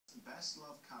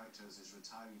best-loved characters is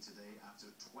retiring today after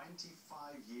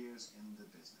 25 years in the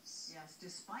business. Yes,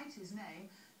 despite his name,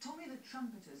 Tommy the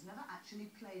Trumpeter's never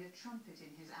actually played a trumpet in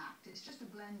his act. It's just a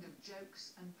blend of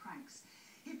jokes and pranks.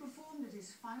 He performed at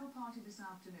his final party this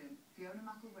afternoon. Fiona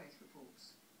McElwraith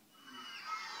reports.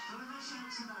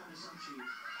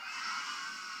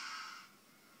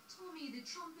 Tommy the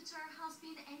Trumpeter has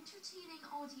been entertaining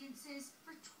audiences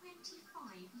for 25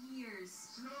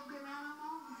 years.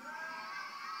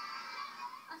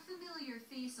 A familiar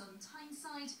face on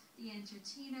Tyneside, the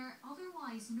entertainer,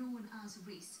 otherwise known as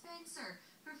Ray Spencer,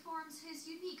 performs his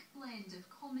unique blend of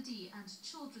comedy and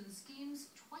children's games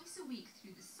twice a week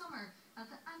through the summer at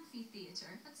the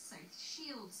amphitheatre at South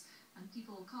Shields, and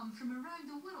people come from around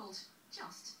the world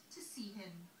just to see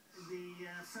him. The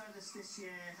furthest this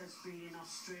year has been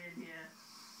Australia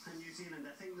and New Zealand.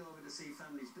 I think they're over to see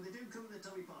families, but they do come to the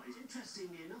Tommy parties.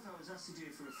 Interestingly enough, I was asked to do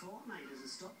it for a fortnight as a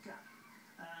stopgap,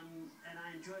 and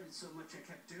I enjoyed it so much I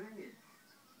kept doing it.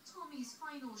 Tommy's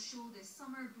final show this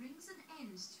summer brings an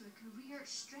end to a career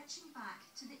stretching back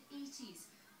to the 80s,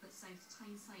 but South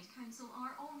Tyneside Council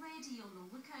are already on the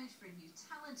lookout for new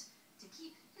talent to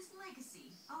keep his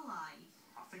legacy alive.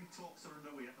 I think talks are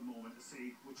underway at the moment to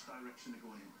see which direction they're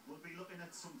going in. We'll be looking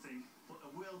at something, but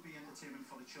there will be entertainment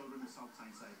for the children of South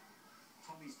Tyneside.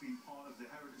 Tommy's been part of the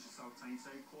heritage of South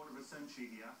Tyneside, quarter of a century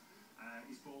here.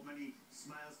 He's brought many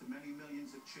smiles to many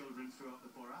millions of children throughout the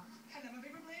borough. Hello, my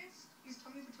favourite place is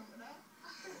Tommy the Trumpeter.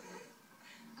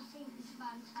 I think it's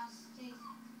fantastic.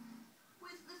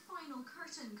 With the final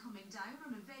curtain coming down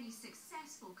on a very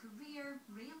successful career,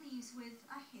 Ray leaves with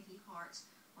a heavy heart,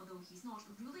 although he's not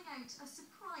ruling out a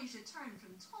surprise return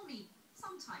from Tommy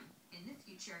sometime in the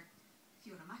future.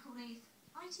 Fiona McElwraith,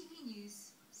 ITV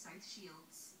News, South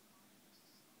Shields.